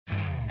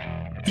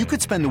You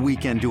could spend the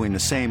weekend doing the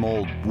same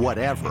old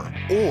whatever,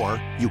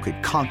 or you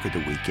could conquer the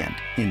weekend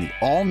in the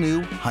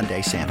all-new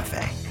Hyundai Santa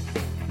Fe.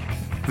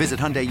 Visit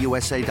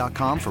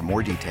HyundaiUSA.com for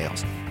more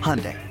details.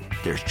 Hyundai,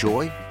 there's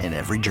joy in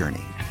every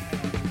journey.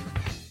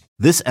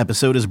 This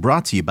episode is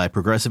brought to you by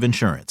Progressive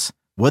Insurance.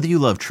 Whether you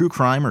love true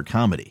crime or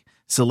comedy,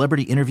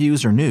 celebrity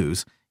interviews or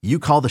news, you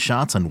call the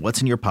shots on what's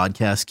in your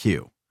podcast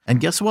queue. And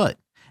guess what?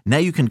 Now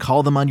you can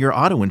call them on your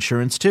auto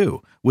insurance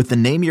too with the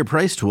Name Your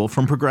Price tool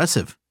from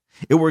Progressive.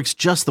 It works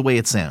just the way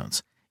it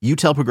sounds. You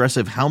tell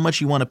Progressive how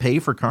much you want to pay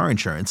for car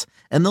insurance,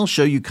 and they'll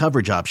show you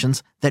coverage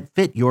options that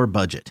fit your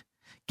budget.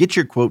 Get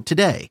your quote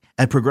today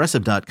at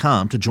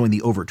Progressive.com to join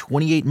the over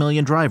 28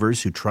 million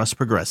drivers who trust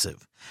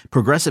Progressive.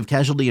 Progressive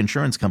Casualty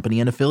Insurance Company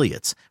and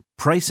Affiliates.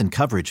 Price and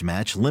coverage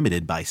match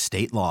limited by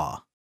state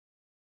law.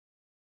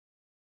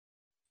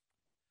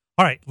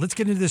 All right, let's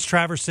get into this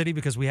Traverse City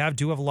because we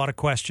do have a lot of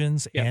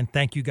questions, and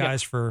thank you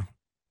guys for,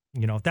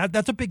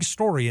 that's a big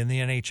story in the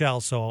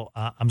NHL, so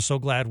I'm so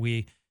glad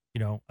we,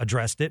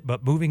 addressed it.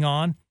 But moving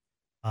on,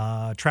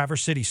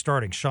 Traverse City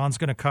starting. Sean's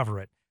going to cover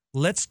it.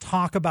 Let's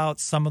talk about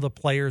some of the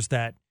players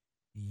that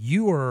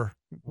you are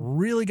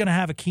really going to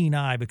have a keen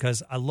eye,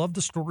 because I love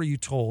the story you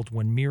told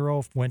when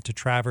Miro went to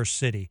Traverse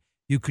City.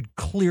 You could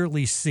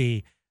clearly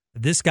see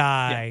this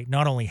guy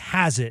not only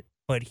has it,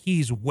 but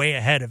he's way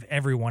ahead of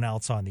everyone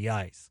else on the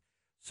ice.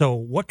 So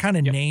what kind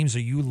of names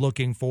are you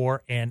looking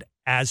for? And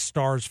as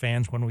Stars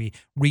fans, when we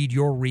read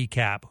your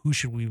recap, who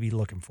should we be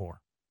looking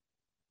for?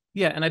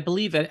 Yeah, and I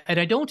believe, and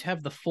I don't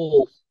have the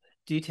full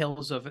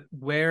details of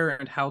where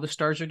and how the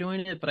Stars are doing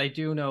it, but I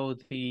do know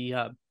the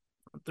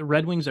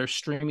Red Wings are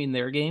streaming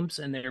their games,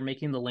 and they're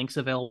making the links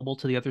available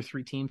to the other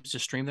three teams to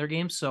stream their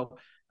games. So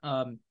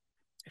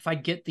if I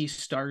get these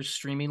Stars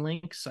streaming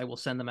links, I will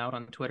send them out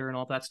on Twitter and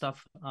all that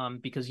stuff,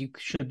 because you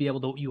should be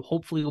able to, you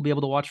hopefully will be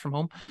able to watch from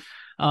home.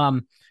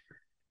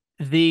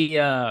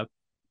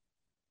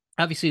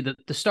 Obviously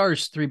the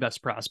Stars' three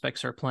best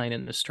prospects are playing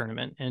in this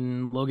tournament,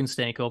 and Logan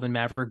Stankoven,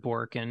 Maverick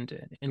Bourque, and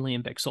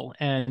Liam Bichsel.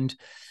 And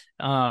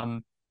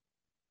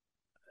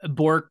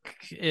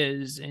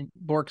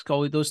Bourque's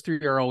goalie, those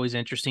three are always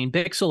interesting.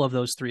 Bichsel of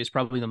those three is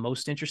probably the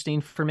most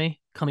interesting for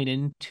me coming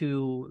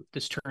into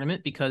this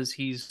tournament, because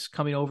he's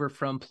coming over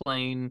from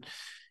playing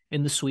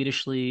in the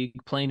Swedish league,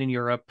 playing in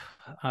Europe,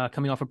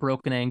 coming off a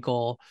broken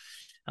ankle.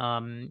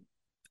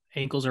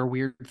 Ankles are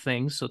weird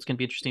things, so it's going to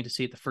be interesting to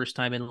see it the first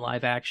time in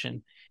live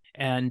action.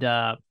 And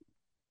I'm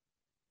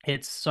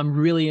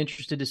really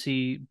interested to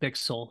see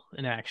Bichsel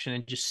in action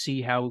and just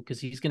see how, because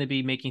he's going to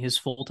be making his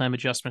full-time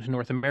adjustment to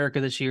North America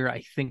this year.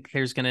 I think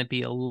there's going to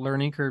be a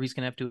learning curve. He's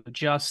going to have to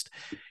adjust,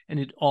 and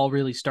it all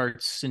really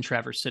starts in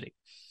Traverse City.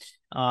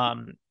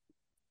 The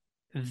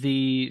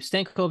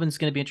Stankoven is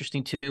going to be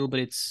interesting too,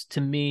 but it's,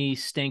 to me,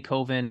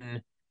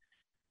 Stankoven,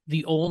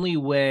 the only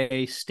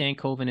way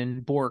Stankoven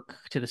and Bourque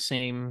to the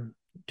same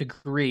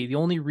degree, the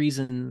only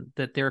reason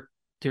that their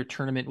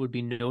tournament would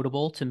be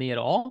notable to me at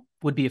all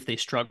would be if they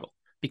struggle,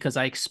 because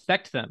I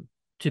expect them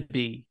to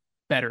be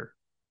better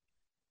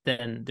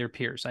than their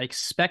peers. I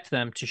expect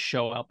them to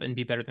show up and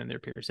be better than their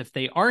peers. If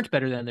they aren't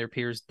better than their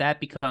peers,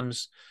 that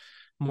becomes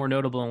more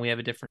notable, and we have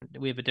a different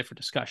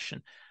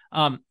discussion.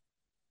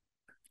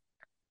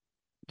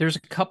 There's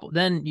a couple,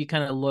 then you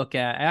kind of look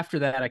at, after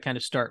that, I kind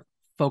of start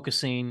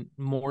focusing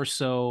more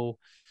so,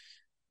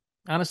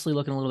 honestly,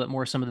 looking a little bit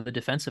more some of the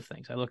defensive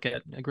things. I look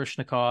at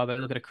Grishnikov, I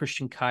look at a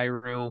Christian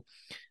Kyrou,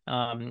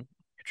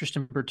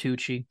 Tristan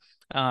Bertucci,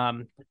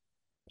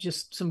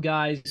 just some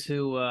guys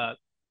who,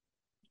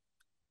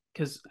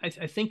 because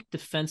I think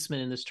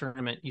defensemen in this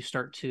tournament, you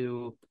start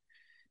to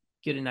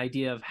get an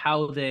idea of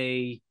how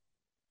they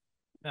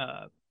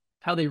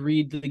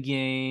read the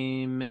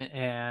game,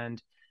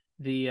 and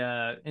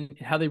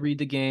how they read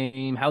the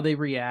game, how they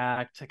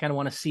react. I kind of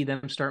want to see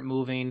them start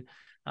moving.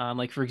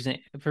 Like for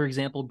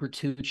example,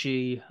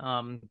 Bertucci,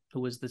 who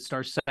was the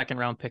Stars' second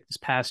round pick this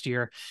past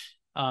year,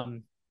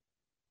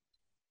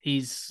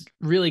 he's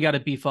really got to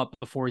beef up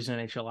before he's an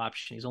NHL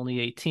option. He's only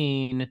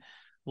 18.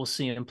 We'll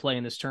see him play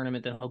in this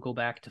tournament. Then he'll go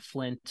back to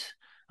Flint.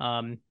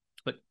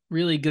 But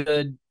really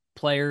good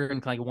player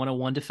and like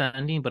 101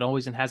 defending, but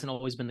hasn't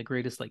always been the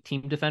greatest like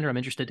team defender. I'm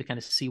interested to kind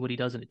of see what he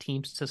does in a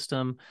team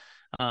system.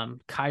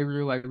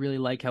 Kyrou, I really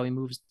like how he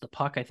moves the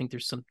puck. I think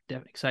there's some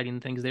exciting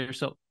things there.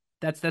 So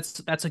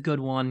that's a good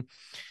one.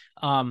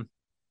 And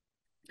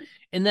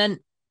then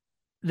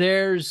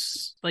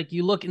there's like,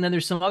 you look, and then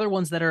there's some other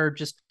ones that are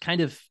just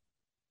kind of,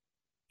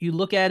 you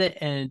look at it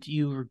and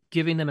you're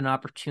giving them an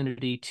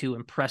opportunity to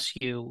impress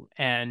you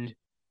and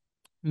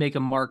make a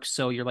mark.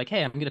 So you're like,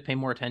 hey, I'm going to pay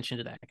more attention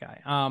to that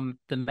guy.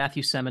 The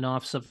Matthew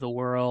Semenovs of the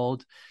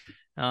world.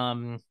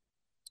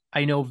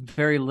 I know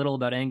very little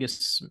about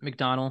Angus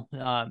McDonald,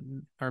 or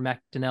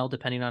McDonnell,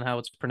 depending on how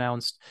it's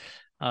pronounced.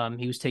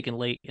 He was taken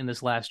late in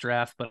this last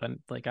draft, but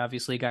like,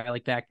 obviously a guy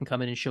like that can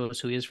come in and show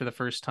us who he is for the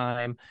first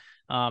time.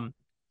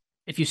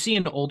 If you see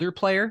an older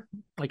player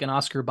like an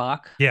Oscar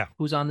Bach,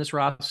 who's on this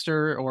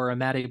roster, or a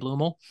Matty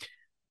Blumel,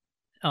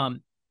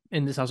 and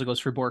this also goes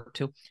for Bourque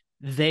too,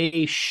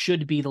 they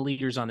should be the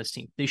leaders on this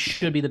team. They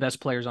should be the best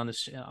players on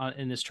this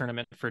in this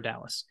tournament for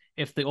Dallas.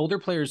 If the older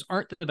players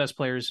aren't the best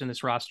players in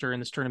this roster in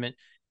this tournament,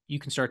 you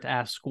can start to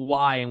ask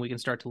why, and we can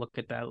start to look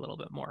at that a little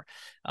bit more.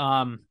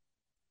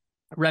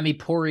 Remy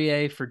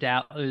Poirier for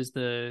Dallas is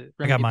the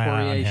Remy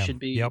Poirier should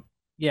be. Yep.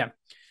 Yeah.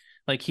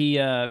 Like he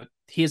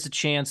has a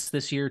chance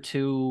this year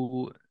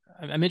to.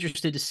 I'm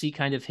interested to see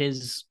kind of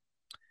his,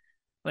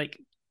 like,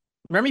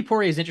 Remy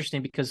Poirier is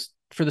interesting because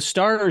for the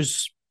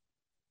Stars,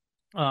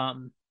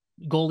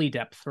 goalie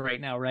depth right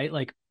now, right?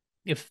 Like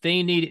if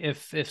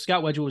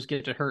Scott Wedgwood was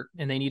getting hurt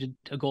and they needed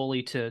a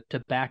goalie to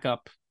back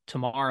up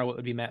tomorrow, it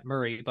would be Matt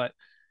Murray. But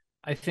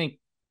I think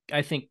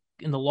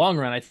in the long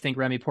run, I think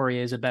Remy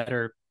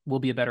Poirier will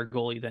be a better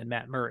goalie than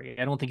Matt Murray.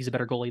 I don't think he's a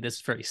better goalie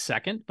this very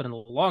second, but in the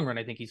long run,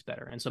 I think he's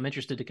better. And so I'm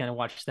interested to kind of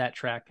watch that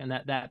track and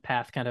that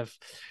path kind of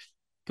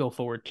go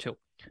forward too.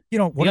 You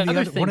know, one of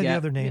the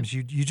other names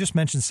you just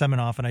mentioned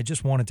Semenoff, and I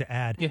just wanted to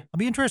add, I'll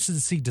be interested to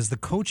see, does the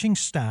coaching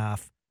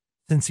staff,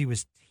 since he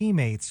was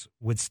teammates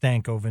with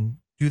Stankoven,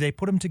 do they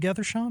put him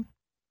together, Sean?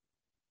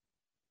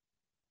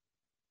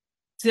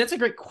 See, that's a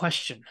great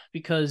question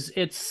because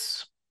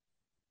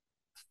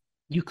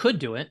you could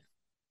do it.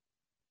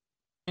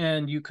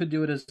 And you could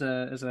do it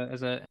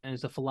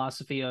as a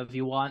philosophy of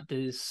you want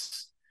to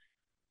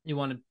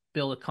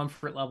build a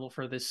comfort level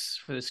for this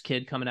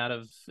kid coming out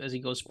of as he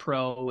goes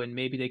pro, and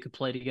maybe they could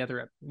play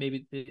together. I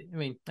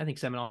think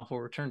Semenoff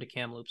will return to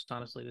Kamloops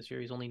honestly this year.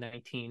 He's only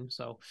 19,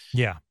 so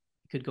yeah,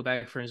 he could go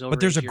back for his over. But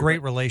there's a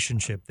great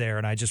relationship there,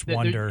 and I just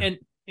wonder. And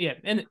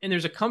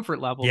there's a comfort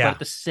level, but at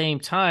the same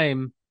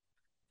time,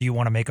 do you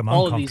want to make them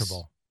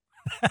uncomfortable?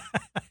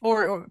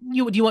 or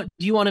do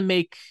you want to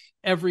make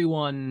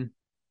everyone?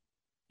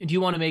 Do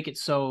you want to make it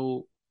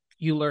so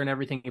you learn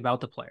everything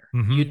about the player?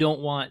 Mm-hmm. You don't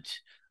want.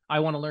 I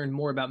want to learn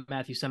more about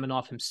Matthew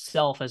Semenoff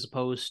himself as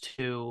opposed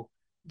to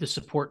the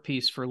support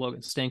piece for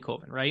Logan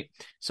Stankoven, right?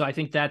 So I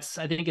think it's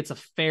a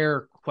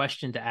fair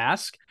question to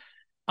ask.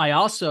 I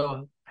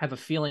also have a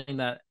feeling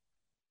that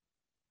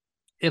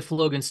if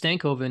Logan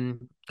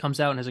Stankoven comes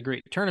out and has a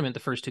great tournament the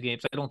first two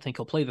games, I don't think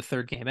he'll play the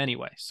third game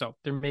anyway. So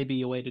there may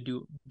be a way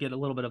to get a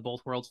little bit of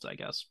both worlds, I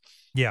guess.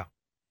 Yeah.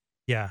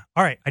 Yeah.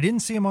 All right. I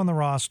didn't see him on the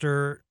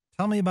roster.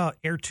 Tell me about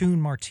Airtoon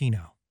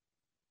Martino.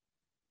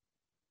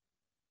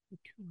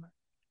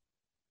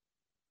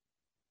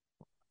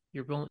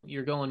 You're going.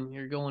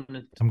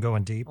 I'm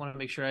going deep. I want to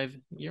make sure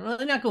you're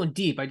really not going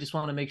deep. I just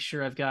want to make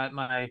sure I've got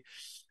I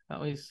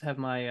always have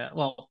my,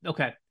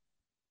 okay.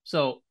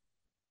 So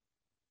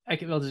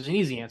there's an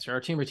easy answer.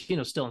 Arturo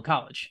Martino's still in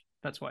college.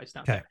 That's why he's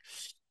not there.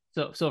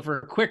 So for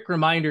a quick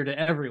reminder to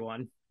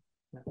everyone,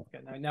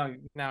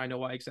 now I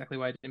know exactly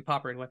why I didn't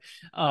pop right away.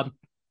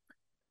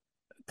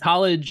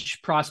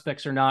 College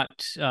prospects are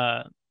not,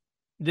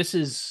 this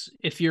is,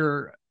 if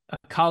you're a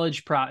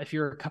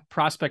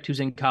prospect who's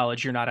in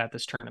college, you're not at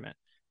this tournament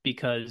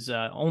because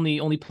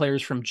only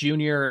players from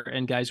junior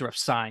and guys who have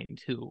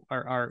signed who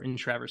are in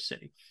Traverse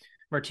City.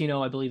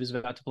 Martino, I believe, is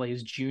about to play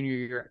his junior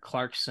year at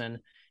Clarkson,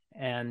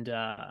 and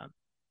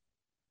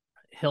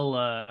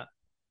he'll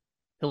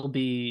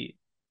be,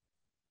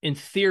 in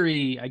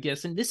theory, I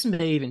guess, and this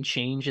may even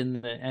change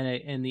in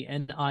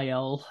the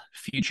NIL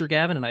future,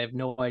 Gavin, and I have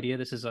no idea.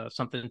 This is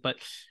something, but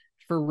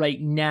for right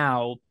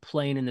now,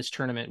 playing in this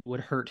tournament would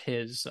hurt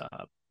his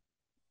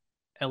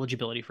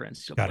eligibility for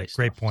NCAA. Got it.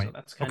 Great point.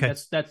 So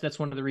that's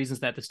one of the reasons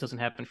that this doesn't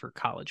happen for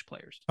college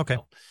players. Okay.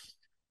 So.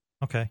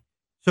 Okay.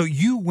 So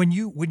when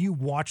you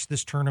watch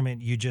this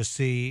tournament, you just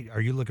see,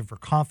 are you looking for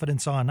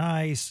confidence on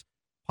ice,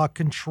 puck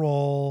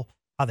control,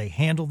 how they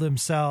handle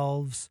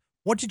themselves?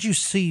 What did you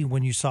see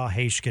when you saw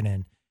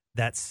Heiskanen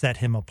that set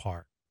him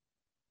apart?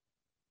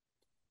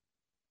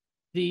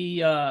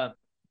 With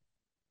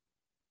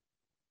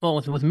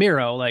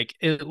Miro, like,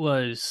 it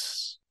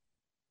was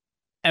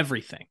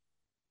everything.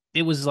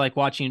 It was like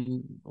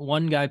watching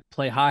one guy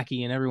play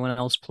hockey and everyone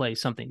else play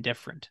something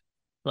different.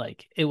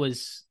 Like,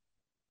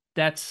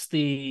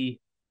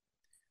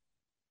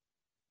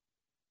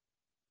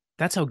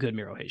 that's how good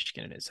Miro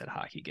Heiskanen is at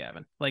hockey,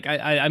 Gavin. Like,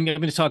 I'm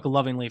going to talk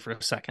lovingly for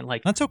a second.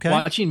 Like, that's okay.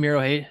 Watching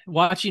Miro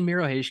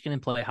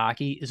Heiskanen play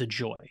hockey is a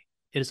joy.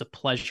 It is a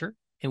pleasure,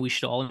 and we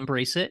should all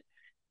embrace it.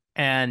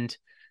 And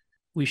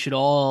you should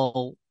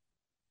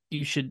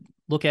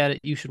look at it.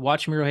 You should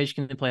watch Miro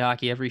Heiskanen play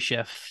hockey every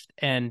shift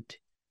and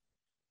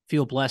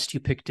feel blessed you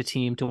picked a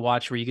team to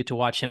watch where you get to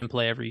watch him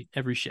play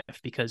every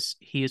shift, because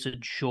he is a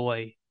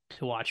joy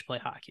to watch play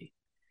hockey.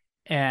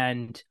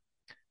 And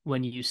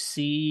when you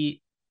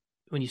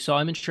saw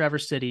him in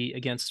Traverse City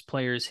against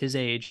players his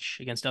age,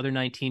 against other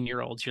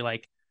 19-year-olds, you're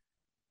like,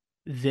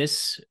 it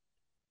was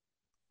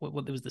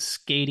the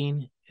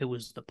skating, it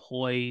was the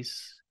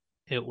poise,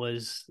 it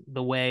was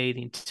the way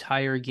the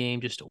entire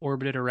game just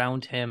orbited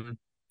around him.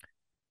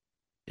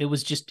 It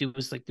was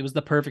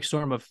the perfect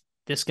storm of,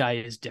 this guy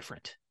is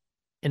different.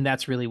 And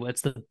that's really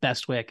what's the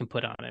best way I can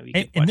put on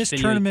it. And this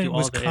tournament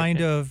was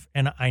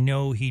and I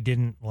know he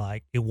didn't,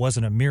 like, it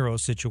wasn't a Miro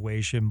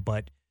situation,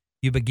 but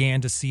you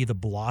began to see the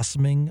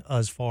blossoming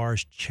as far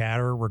as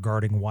chatter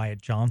regarding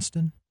Wyatt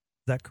Johnston.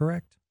 Is that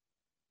correct?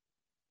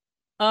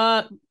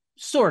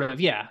 Sort of,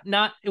 yeah.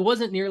 It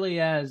wasn't nearly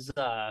as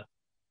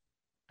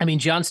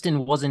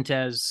Johnston was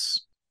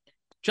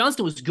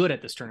good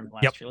at this tournament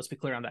last year. Let's be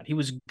clear on that. He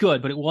was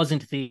good, but it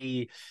wasn't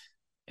the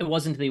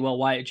well,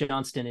 Wyatt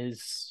Johnston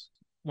is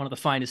one of the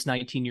finest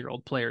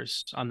 19-year-old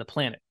players on the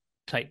planet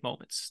type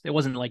moments. It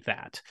wasn't like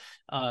that.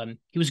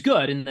 He was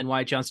good, and then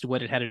Wyatt Johnston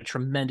would have had a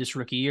tremendous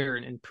rookie year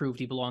and proved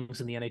he belongs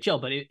in the NHL.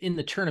 But in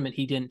the tournament,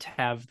 he didn't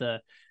have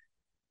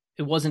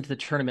it wasn't the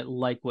tournament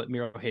like what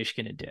Miro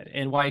Heiskanen did.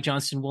 And Wyatt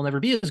Johnston will never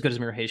be as good as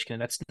Miro Heiskanen.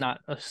 That's not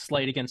a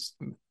slight against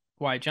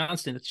Wyatt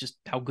Johnston. It's just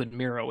how good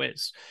Miro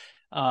is.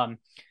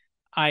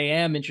 I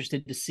am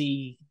interested to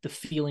see the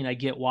feeling I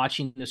get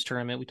watching this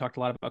tournament. We talked a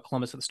lot about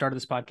Columbus at the start of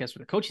this podcast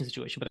with the coaching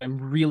situation, but I'm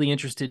really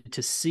interested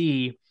to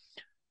see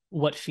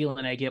what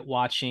feeling I get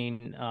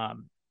watching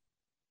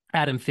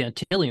Adam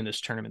Fantilli in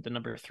this tournament, the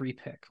number 3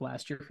 pick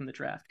last year from the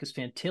draft. Because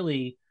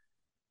Fantilli,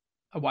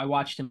 I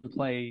watched him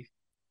play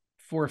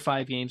 4 or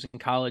 5 games in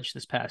college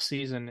this past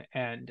season,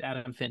 and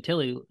Adam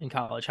Fantilli in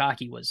college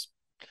hockey was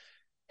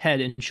head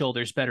and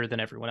shoulders better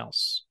than everyone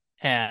else.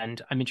 And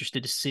I'm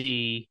interested to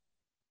see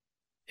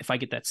if I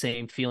get that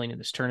same feeling in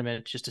this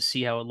tournament, just to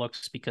see how it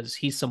looks, because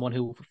he's someone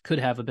who could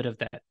have a bit of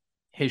that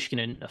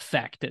Heiskanen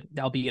effect,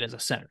 albeit as a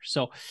center.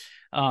 So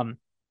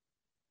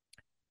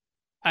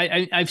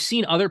I've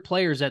seen other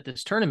players at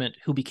this tournament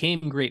who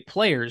became great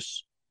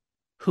players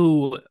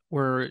who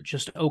were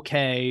just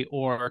okay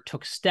or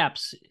took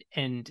steps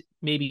and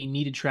maybe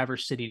needed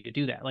Traverse City to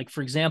do that. Like,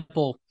 for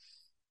example,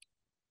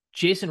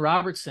 Jason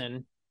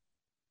Robertson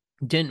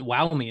didn't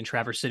wow me in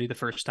Traverse City the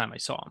first time I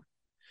saw him.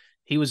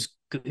 He was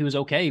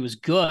okay. He was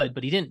good,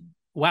 but he didn't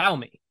wow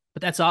me.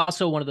 But that's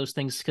also one of those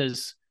things,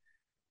 because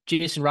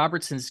Jason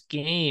Robertson's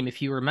game,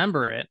 if you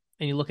remember it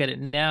and you look at it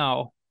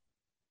now,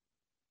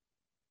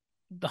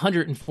 the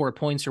 104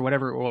 points or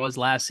whatever it was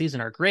last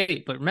season are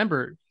great. But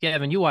remember,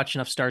 Gavin, you watch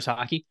enough Stars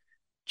hockey.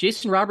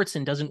 Jason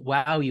Robertson doesn't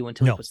wow you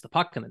until he puts the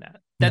puck in the net.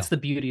 That's the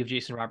beauty of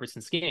Jason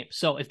Robertson's game.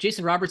 So if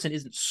Jason Robertson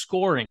isn't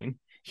scoring,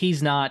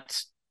 he's not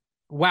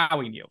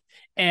wowing you.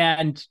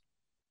 And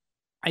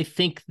I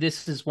think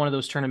this is one of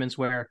those tournaments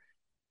where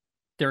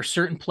there are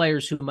certain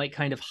players who might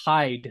kind of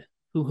hide,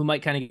 who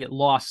might kind of get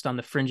lost on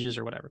the fringes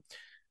or whatever.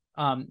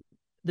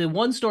 The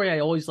one story I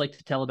always like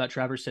to tell about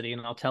Traverse City,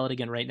 and I'll tell it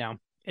again right now,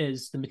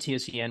 is the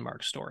Matthias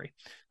Janmark story.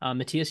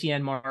 Matthias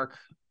Janmark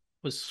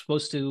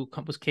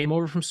came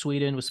over from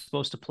Sweden, was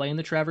supposed to play in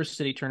the Traverse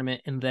City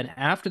tournament, and then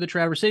after the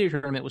Traverse City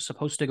tournament was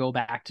supposed to go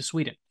back to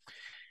Sweden.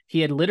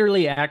 He had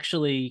literally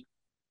actually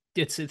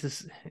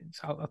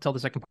I'll tell the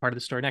second part of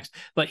the story next,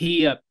 but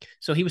he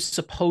was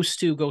supposed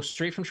to go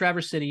straight from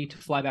Traverse City to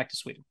fly back to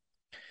Sweden.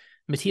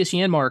 Matthias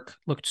Janmark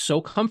looked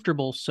so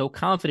comfortable, so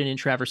confident in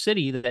Traverse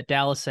City that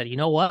Dallas said, you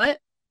know what?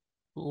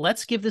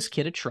 Let's give this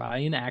kid a try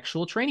in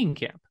actual training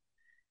camp.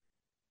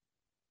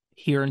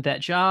 He earned that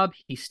job.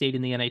 He stayed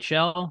in the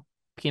NHL,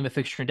 became a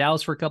fixture in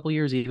Dallas for a couple of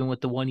years, even with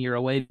the 1 year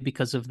away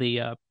because of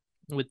the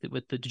with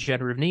the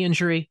degenerative knee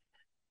injury.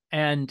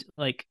 And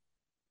like,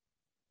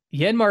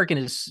 Janmark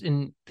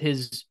and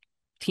his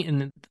team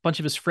and a bunch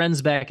of his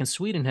friends back in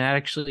Sweden had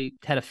actually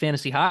had a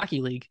fantasy hockey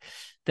league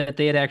that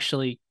they had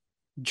actually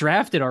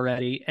drafted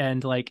already.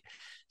 And like,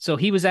 so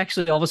he was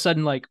actually all of a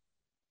sudden, like,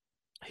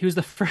 he was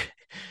the first.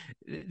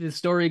 The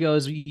story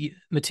goes,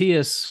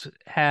 Matthias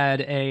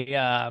had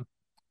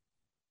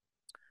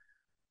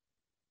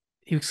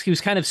he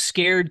was kind of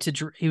scared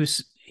to,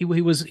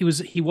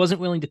 he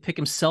wasn't willing to pick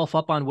himself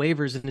up on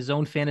waivers in his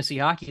own fantasy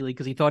hockey league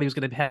because he thought he was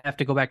going to have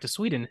to go back to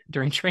Sweden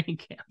during training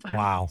camp.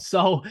 Wow.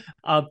 So,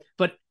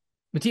 but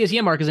Matthias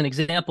Janmark is an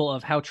example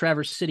of how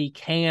Traverse City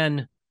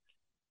can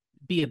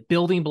be a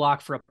building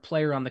block for a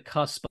player on the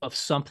cusp of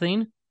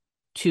something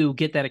to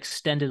get that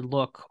extended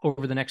look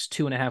over the next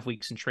 2.5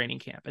 weeks in training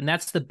camp. And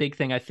that's the big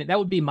thing. I think that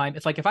would be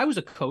it's like, if I was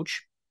a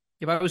coach,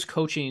 if I was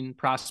coaching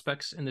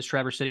prospects in this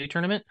Traverse City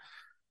tournament,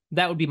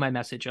 that would be my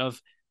message of,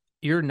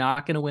 you're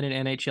not going to win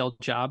an NHL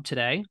job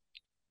today.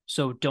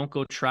 So don't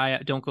go try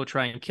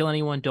and kill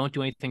anyone. Don't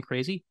do anything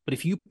crazy. But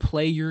if you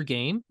play your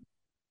game,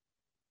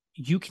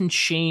 you can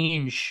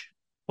change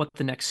what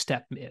the next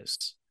step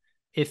is.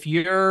 If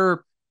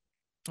you're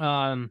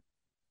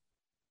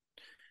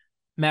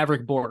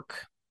Maverick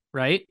Bourque,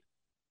 right?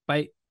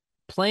 By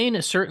playing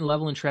a certain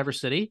level in Traverse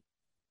City,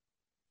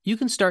 you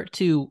can start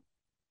to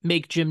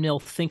make Jim Nill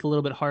think a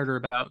little bit harder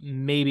about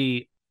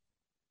maybe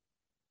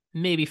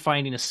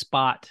finding a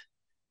spot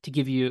to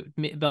give you,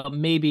 about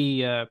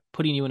maybe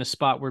putting you in a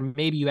spot where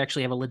maybe you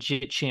actually have a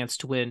legit chance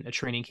to win a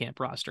training camp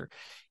roster.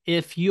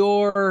 If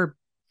you're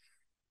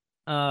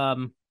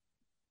William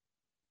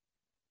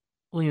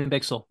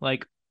Bixel,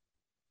 like,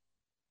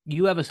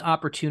 you have an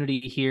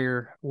opportunity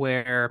here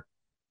where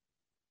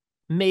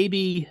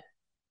maybe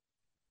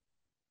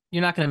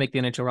you're not going to make the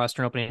NHL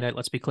roster opening night.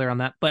 Let's be clear on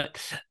that. But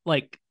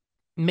like,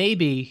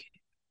 maybe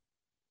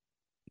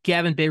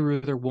Gavin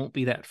Bayreuther won't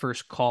be that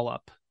first call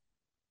up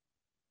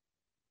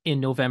in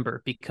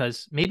November,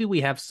 because maybe we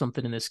have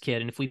something in this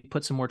kid. And if we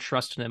put some more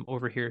trust in him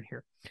over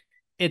here,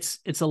 it's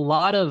a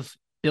lot of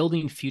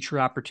building future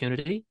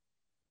opportunity.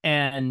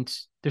 And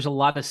there's a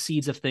lot of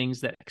seeds of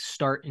things that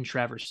start in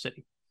Traverse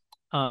City.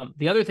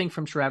 The other thing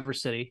from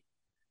Traverse City,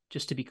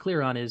 just to be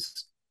clear on,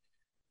 is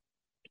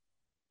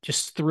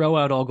just throw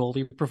out all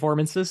goalie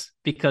performances,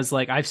 because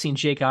like I've seen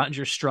Jake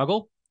Ottinger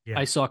struggle. Yeah.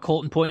 I saw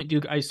Colton Point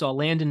Duke. I saw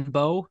Landon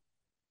Bowe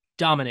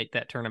dominate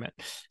that tournament.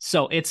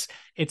 So it's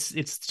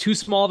too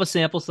small of a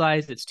sample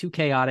size. It's too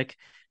chaotic.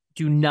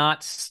 Do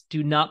not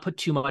put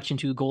too much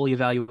into goalie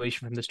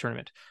evaluation from this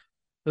tournament.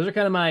 Those are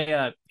kind of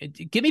my,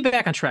 get me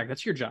back on track.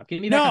 That's your job.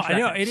 Get me back on track.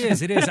 No, it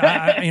is.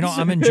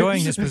 I'm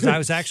enjoying this because I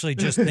was actually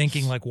just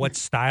thinking, like, what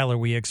style are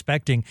we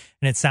expecting?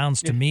 And it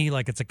sounds to me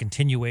like it's a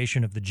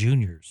continuation of the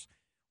juniors,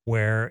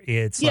 where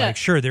it's like,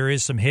 sure, there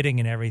is some hitting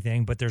and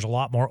everything, but there's a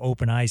lot more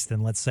open ice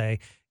than, let's say,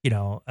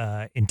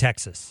 in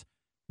Texas,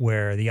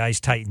 where the ice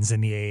tightens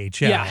in the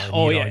AHL.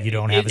 Yeah. You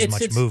don't have as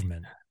much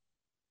movement.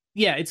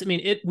 Yeah.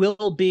 It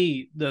will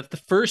be the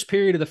first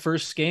period of the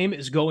first game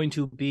is going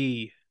to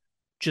be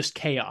just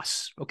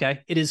chaos. Okay.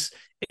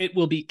 It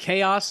will be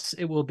chaos.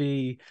 It'll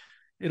be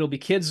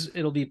kids.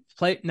 It'll be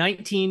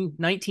 19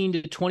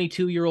 to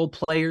 22-year-old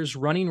players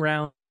running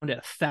around at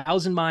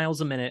 1,000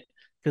 miles a minute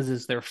because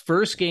it's their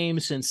first game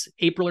since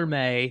April or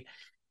May.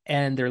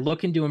 And they're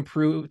looking to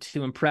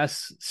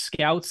impress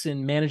scouts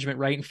and management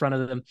right in front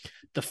of them.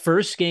 The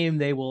first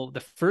game of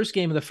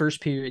the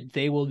first period,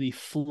 they will be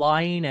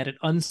flying at an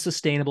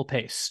unsustainable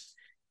pace.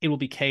 It will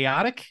be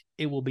chaotic.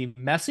 It will be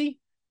messy.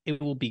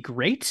 It will be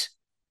great,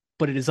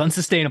 but it is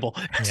unsustainable.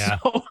 Yeah.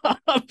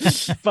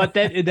 But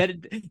then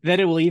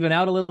it will even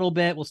out a little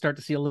bit. We'll start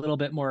to see a little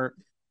bit more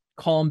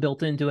calm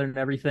built into it and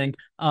everything.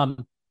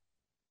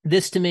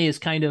 This to me is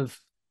kind of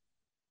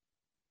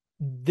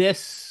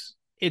this.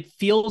 It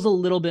feels a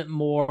little bit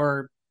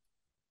more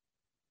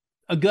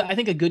I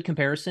think a good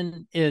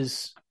comparison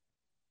is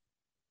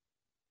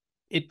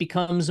it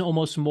becomes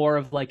almost more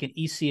of like an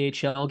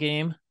ECHL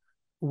game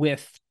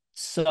with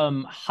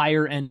some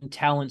higher end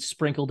talent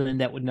sprinkled in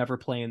that would never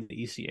play in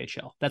the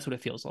ECHL. That's what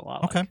it feels a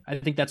lot like. I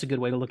think that's a good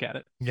way to look at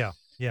it. Yeah.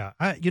 Yeah.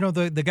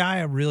 The guy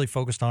I really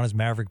focused on is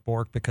Maverick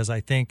Bourque, because I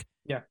think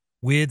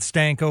with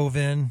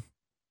Stankoven,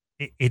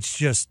 it's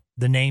just,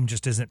 the name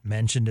just isn't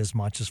mentioned as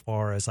much, as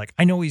far as like,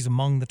 I know he's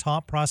among the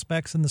top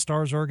prospects in the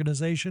Stars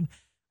organization.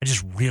 I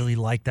just really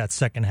like that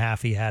second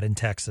half he had in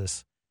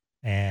Texas.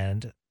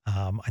 And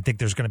I think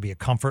there's going to be a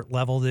comfort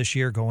level this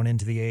year going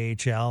into the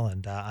AHL,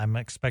 and I'm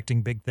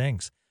expecting big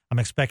things. I'm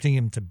expecting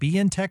him to be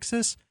in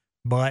Texas,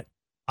 but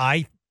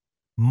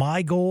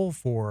my goal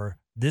for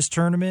this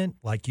tournament,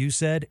 like you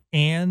said,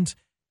 and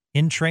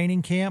in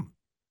training camp,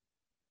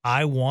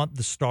 I want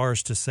the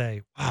Stars to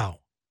say, wow,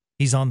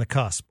 he's on the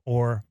cusp,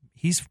 or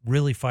he's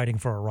really fighting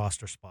for a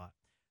roster spot.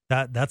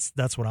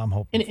 That's what I'm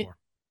hoping for.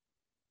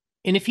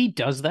 And if he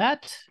does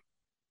that,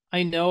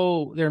 I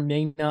know there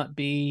may not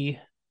be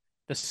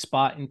the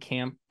spot in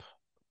camp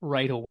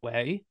right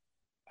away.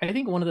 I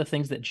think one of the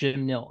things that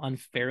Jim Nill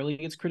unfairly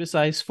gets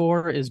criticized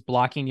for is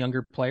blocking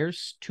younger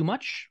players too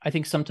much. I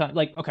think sometimes,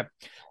 okay,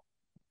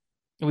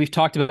 we've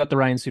talked about the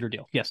Ryan Suter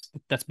deal. Yes,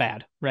 that's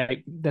bad,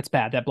 right? That's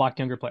bad. That blocked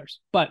younger players.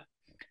 But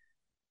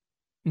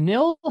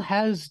Nill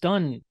has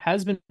been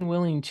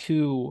willing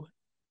to,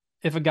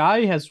 if a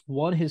guy has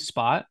won his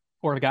spot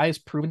or a guy has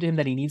proven to him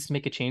that he needs to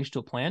make a change to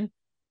a plan,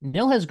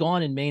 Nill has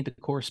gone and made the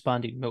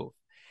corresponding move.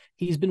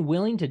 He's been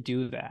willing to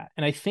do that.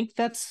 And I think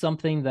that's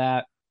something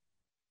that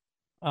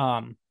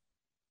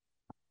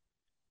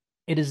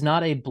it is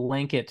not a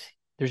blanket,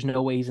 there's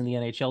no way he's in the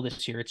NHL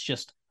this year. It's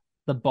just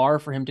the bar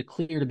for him to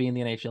clear to be in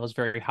the NHL is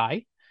very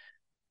high.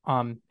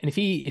 And if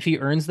he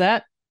earns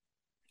that,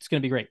 it's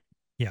going to be great.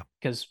 Yeah.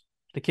 Because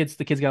the kid's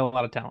got a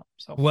lot of talent.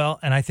 So well,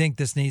 and I think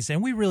this needs,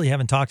 and we really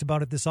haven't talked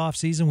about it this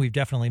offseason. We've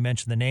definitely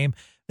mentioned the name.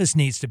 This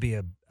needs to be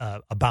a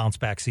bounce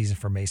back season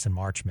for Mason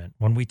Marchment.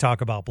 When we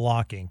talk about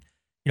blocking,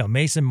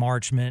 Mason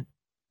Marchment,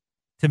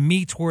 to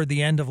me, toward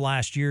the end of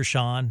last year,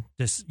 Sean,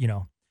 just,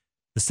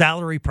 the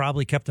salary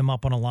probably kept him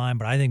up on a line,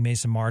 but I think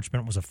Mason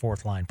Marchment was a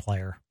fourth line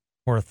player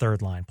or a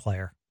third line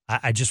player.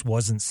 I just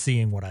wasn't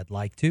seeing what I'd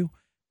like to.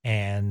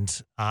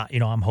 And,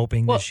 I'm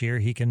hoping this year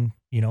he can,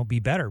 be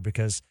better,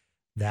 because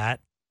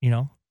that,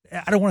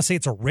 I don't want to say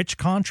it's a rich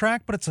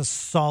contract, but it's a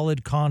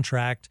solid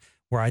contract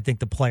where I think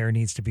the player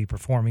needs to be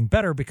performing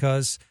better,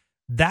 because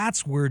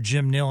that's where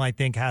Jim Nill, I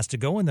think, has to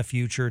go in the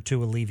future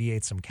to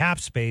alleviate some cap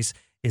space,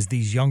 is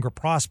these younger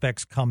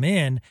prospects come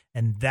in,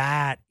 and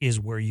that is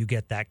where you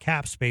get that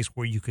cap space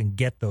where you can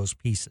get those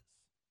pieces.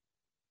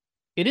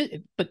 It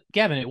is, but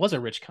Gavin, it was a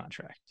rich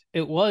contract.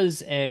 It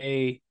was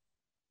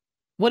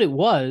what it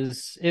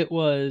was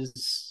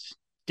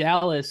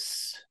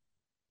Dallas.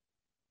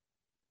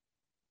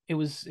 It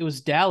was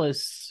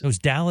Dallas. It was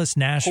Dallas,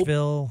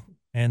 Nashville,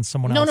 and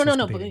someone else.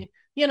 No.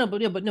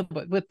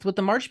 But with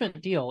the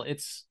Marchment deal,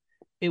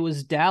 it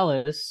was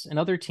Dallas and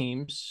other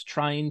teams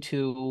trying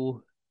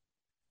to,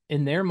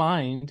 in their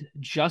mind,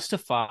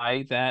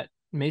 justify that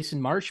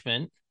Mason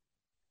Marchment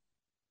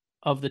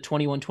of the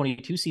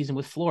 21-22 season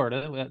with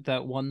Florida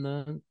that won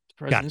the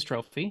President's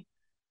Trophy,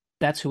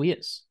 that's who he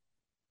is.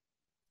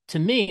 To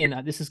me,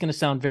 and this is going to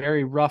sound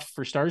very rough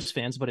for Stars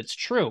fans, but it's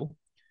true.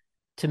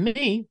 To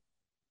me,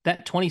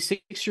 that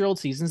 26-year-old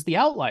season's the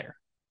outlier.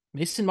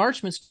 Mason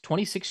Marchment's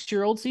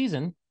 26-year-old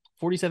season,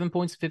 47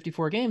 points,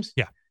 54 games.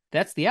 Yeah.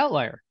 That's the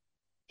outlier.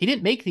 He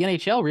didn't make the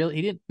NHL, really.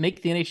 He didn't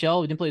make the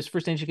NHL. He didn't play his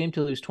first NHL game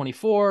until he was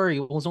 24. He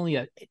was only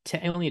at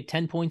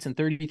 10 points in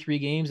 33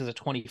 games as a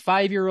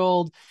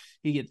 25-year-old.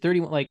 He get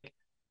 31, like,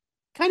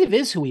 kind of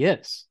is who he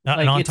is.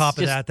 And on top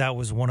of that, that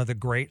was one of the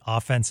great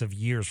offensive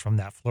years from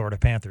that Florida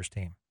Panthers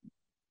team.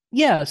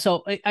 Yeah,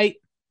 so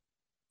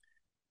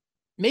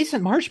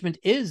Mason Marchment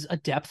is a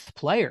depth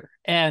player,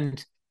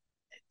 and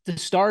the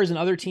Stars and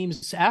other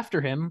teams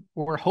after him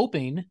were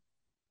hoping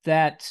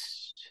that,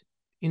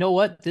 you know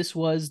what, this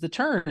was the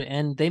turn,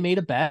 and they made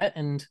a bet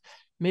on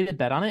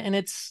it, and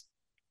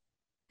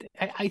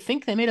I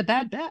think they made a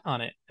bad bet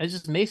on it. It's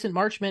just Mason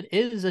Marchment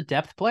is a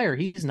depth player.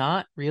 He's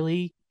not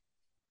really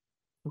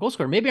a goal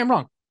scorer. Maybe I'm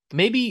wrong.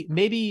 Maybe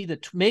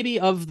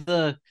of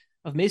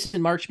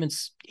Mason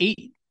Marchment's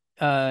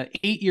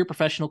 8-year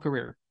professional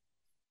career,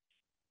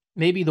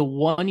 maybe the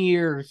 1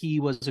 year he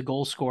was a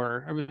goal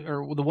scorer,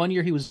 or the 1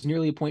 year he was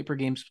nearly a point per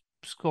game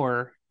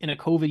scorer in a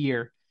COVID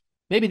year,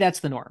 maybe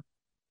that's the norm.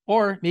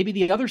 Or maybe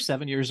the other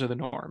 7 years are the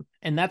norm.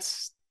 And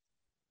that's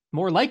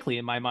more likely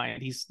in my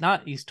mind. He's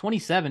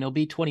 27. He'll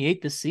be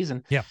 28 this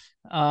season. Yeah.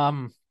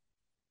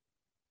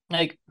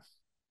 Like,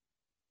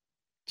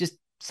 just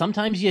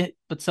sometimes you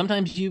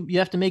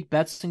have to make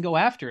bets and go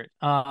after it.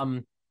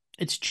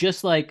 It's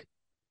just like,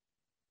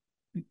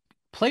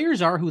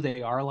 players are who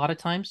they are a lot of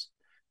times.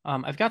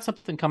 I've got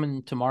something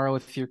coming tomorrow.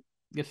 If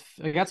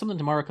I got something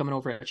tomorrow coming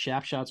over at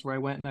Shap Shots, where I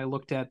went and I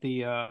looked at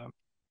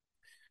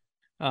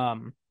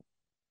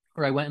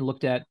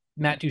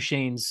Matt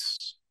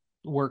Duchene's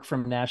work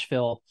from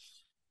Nashville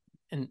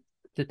and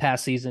the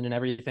past season and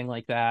everything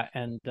like that.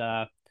 And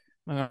I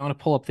want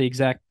to pull up the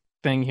exact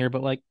thing here,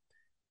 but like,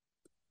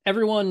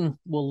 everyone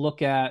will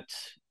look at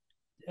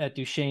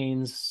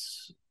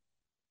Duchene's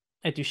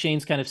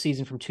kind of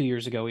season from 2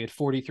 years ago. He had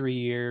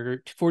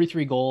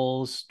 43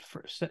 goals,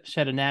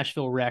 set a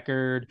Nashville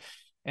record,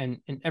 and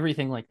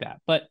everything like that.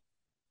 But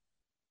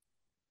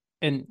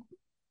and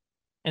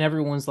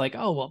everyone's like,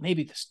 oh, well,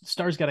 maybe the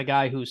Stars got a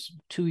guy who's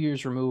 2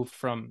 years removed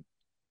from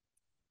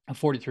a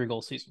 43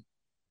 goal season.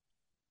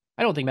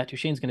 I don't think Matt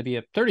Duchene's going to be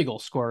a 30 goal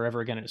scorer ever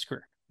again in his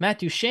career. Matt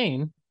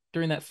Duchene,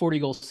 during that 40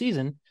 goal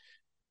season,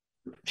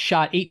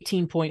 had a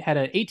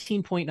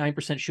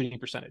 18.9% shooting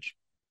percentage.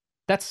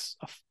 That's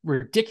a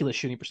ridiculous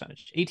shooting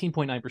percentage,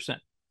 18.9%.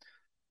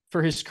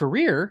 For his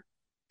career,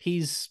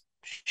 he's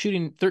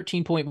shooting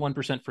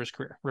 13.1% for his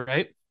career,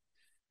 right?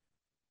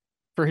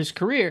 For his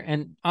career,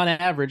 and on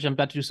average, I'm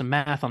about to do some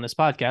math on this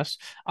podcast.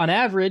 On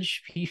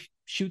average, he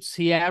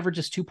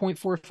averages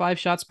 2.45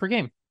 shots per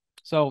game.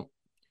 So,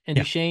 and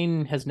yeah.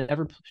 Duchene has only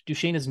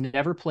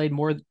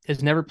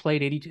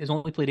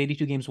played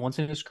 82 games once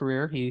in his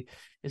career. He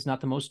is not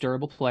the most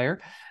durable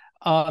player.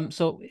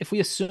 So if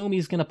we assume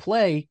he's going to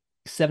play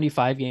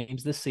 75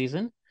 games this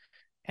season,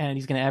 and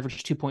he's going to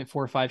average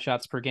 2.45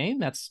 shots per game,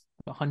 that's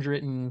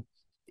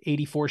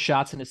 184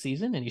 shots in a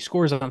season, and he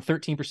scores on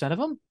 13% of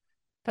them.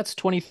 That's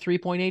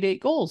 23.88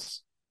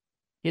 goals.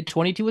 He had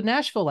 22 with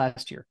Nashville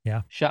last year.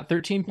 Yeah. Shot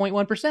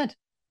 13.1%.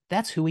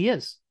 That's who he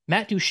is.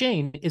 Matt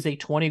Duchene is a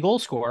 20 goal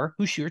scorer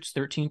who shoots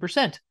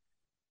 13%.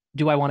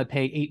 Do I want to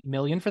pay $8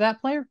 million for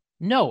that player?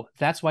 No.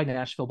 That's why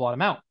Nashville bought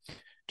him out.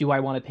 Do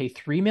I want to pay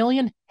 $3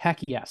 million? Heck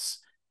yes.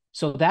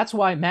 So that's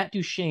why Matt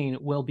Duchene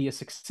will be a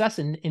success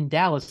in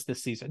Dallas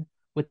this season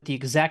with the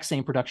exact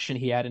same production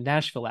he had in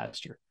Nashville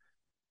last year.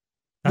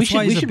 We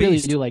should really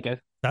do like a.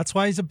 That's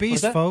why he's a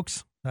beast,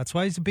 folks. That's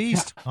why he's a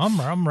beast. Yeah.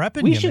 I'm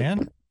repping you,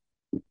 man.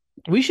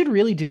 We should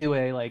really do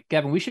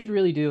Gavin. We should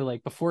really do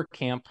before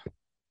camp.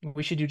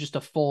 We should do just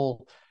a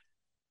full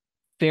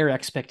fair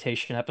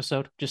expectation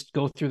episode. Just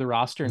go through the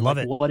roster and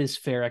what is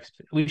fair.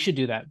 We should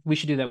do that. We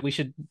should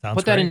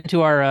put that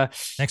into our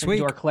next week,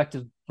 into our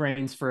collective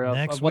brains for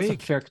what's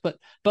week. A fair. But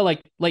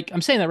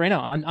I'm saying that right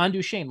now on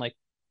Duchene.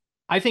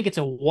 I think it's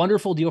a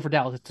wonderful deal for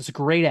Dallas. It's a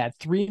great ad.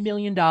 $3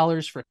 million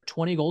for a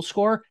 20 goal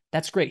scorer.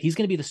 That's great. He's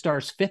going to be the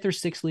Stars' 5th or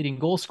 6th leading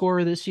goal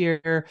scorer this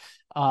year.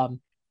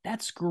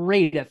 That's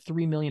great at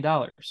 $3 million.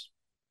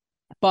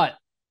 But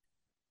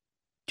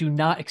do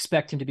not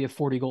expect him to be a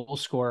 40 goal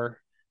scorer,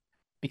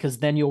 because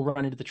then you'll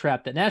run into the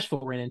trap that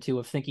Nashville ran into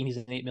of thinking he's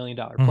an $8 million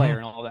player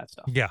and all that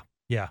stuff. Yeah.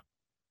 Yeah.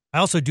 I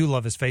also do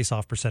love his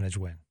face-off percentage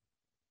win.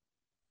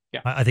 Yeah,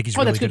 I think he's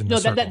really good in the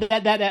circle.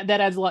 That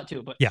adds a lot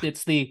too. But yeah.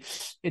 it's the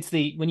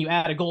when you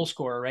add a goal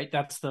scorer, right?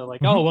 That's the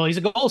oh well, he's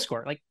a goal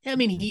scorer.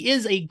 He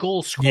is a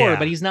goal scorer,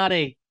 but he's not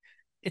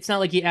it's not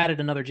like he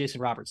added another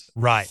Jason Roberts.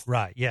 Right.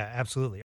 Yeah, absolutely.